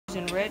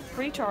In red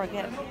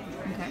pre-target.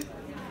 Okay.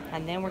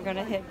 And then we're going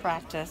to hit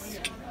practice.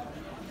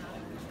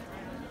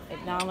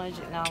 Acknowledge,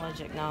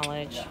 acknowledge,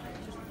 acknowledge.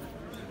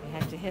 You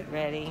have to hit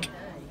ready.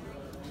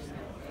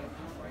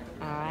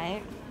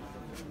 Alright.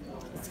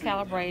 It's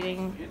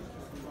calibrating.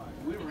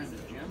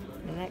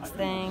 The next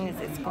thing is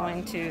it's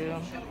going to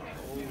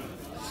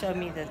show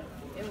me the...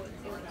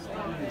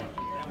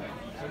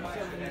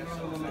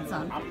 It's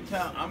on.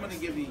 I'm going to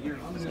give you your...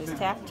 Just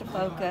tap to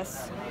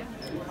focus.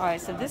 Alright,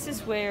 so this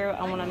is where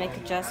I want to make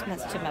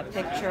adjustments to my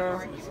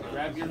picture.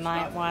 I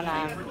might want to...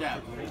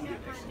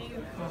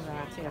 Hold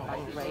on, see if I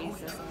can raise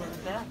this a little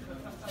bit.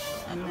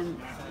 And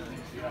then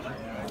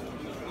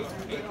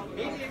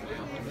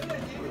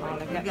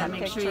You you gotta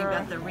make sure you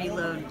got the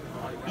reload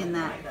in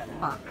that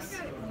box.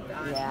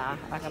 Yeah,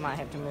 I think I might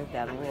have to move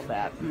that a little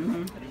bit.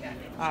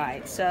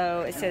 Alright,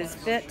 so it says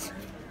fit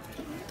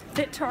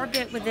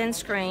target within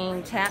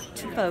screen, tap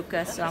to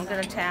focus. So I'm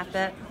going to tap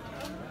it.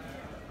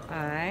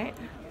 Alright,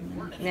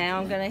 now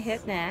I'm going to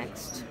hit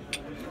next.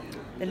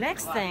 The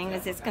next thing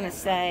is it's going to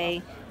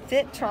say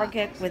fit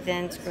target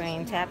within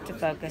screen, tap to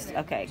focus.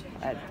 Okay,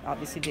 I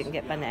obviously didn't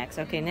get my next.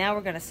 Okay, now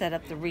we're going to set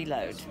up the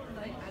reload.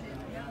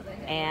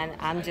 And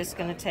I'm just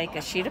going to take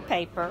a sheet of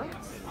paper.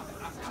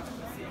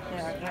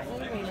 There, I got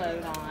the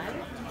reload on.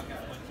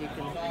 You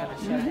can kind of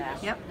show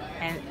that. Yep.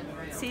 And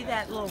see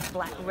that little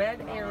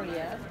red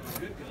area?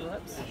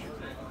 Whoops.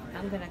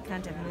 I'm going to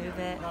kind of move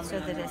it so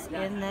that it's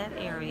in that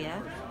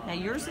area. Now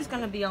yours is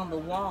going to be on the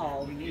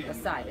wall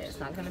beside it. It's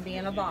not going to be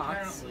in a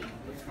box.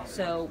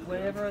 So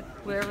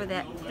wherever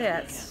that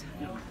fits,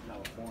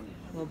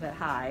 a little bit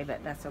high,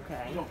 but that's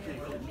okay. I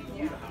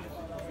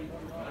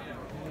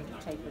need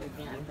to tape it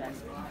again, but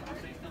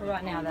for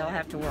right now that'll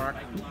have to work.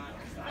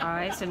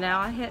 Alright, so now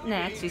I hit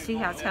next. You see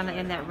how it's kind of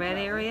in that red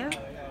area?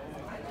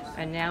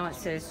 And now it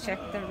says check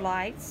the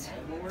lights.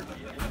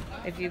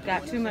 If you've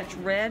got too much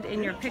red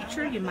in your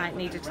picture, you might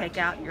need to take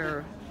out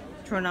your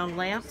turn on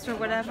lamps or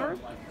whatever.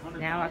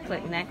 Now I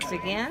click next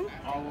again.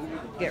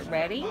 Get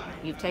ready.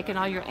 You've taken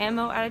all your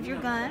ammo out of your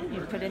gun.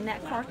 You put in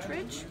that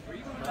cartridge.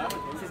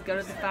 It says go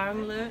to the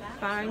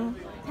firing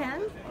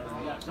pin.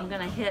 I'm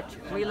going to hit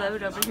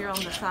reload over here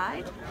on the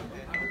side.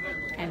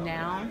 And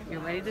now you're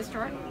ready to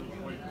start.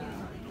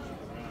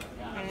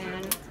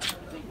 And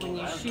when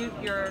you shoot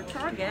your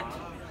target,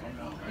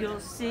 you'll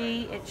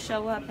see it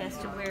show up as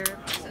to where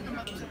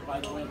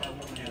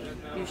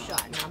you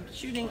shot. Now I'm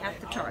shooting at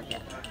the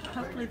target.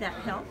 Hopefully that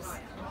helps.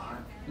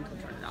 You can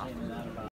turn it off.